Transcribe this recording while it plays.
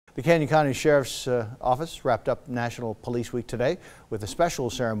The Canyon County Sheriff's Office wrapped up National Police Week today with a special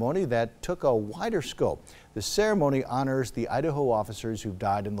ceremony that took a wider scope. The ceremony honors the Idaho officers who've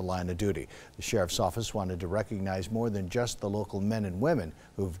died in the line of duty. The Sheriff's Office wanted to recognize more than just the local men and women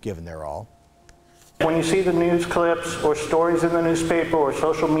who've given their all. When you see the news clips or stories in the newspaper or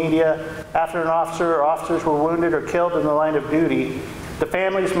social media after an officer or officers were wounded or killed in the line of duty, the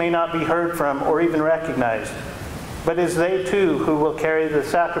families may not be heard from or even recognized. But it is they too who will carry the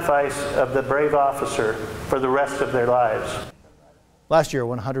sacrifice of the brave officer for the rest of their lives. Last year,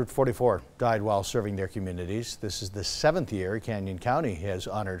 144 died while serving their communities. This is the 7th year Canyon County has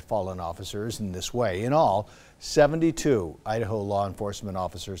honored fallen officers in this way. In all, 72 Idaho law enforcement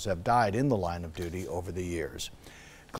officers have died in the line of duty over the years.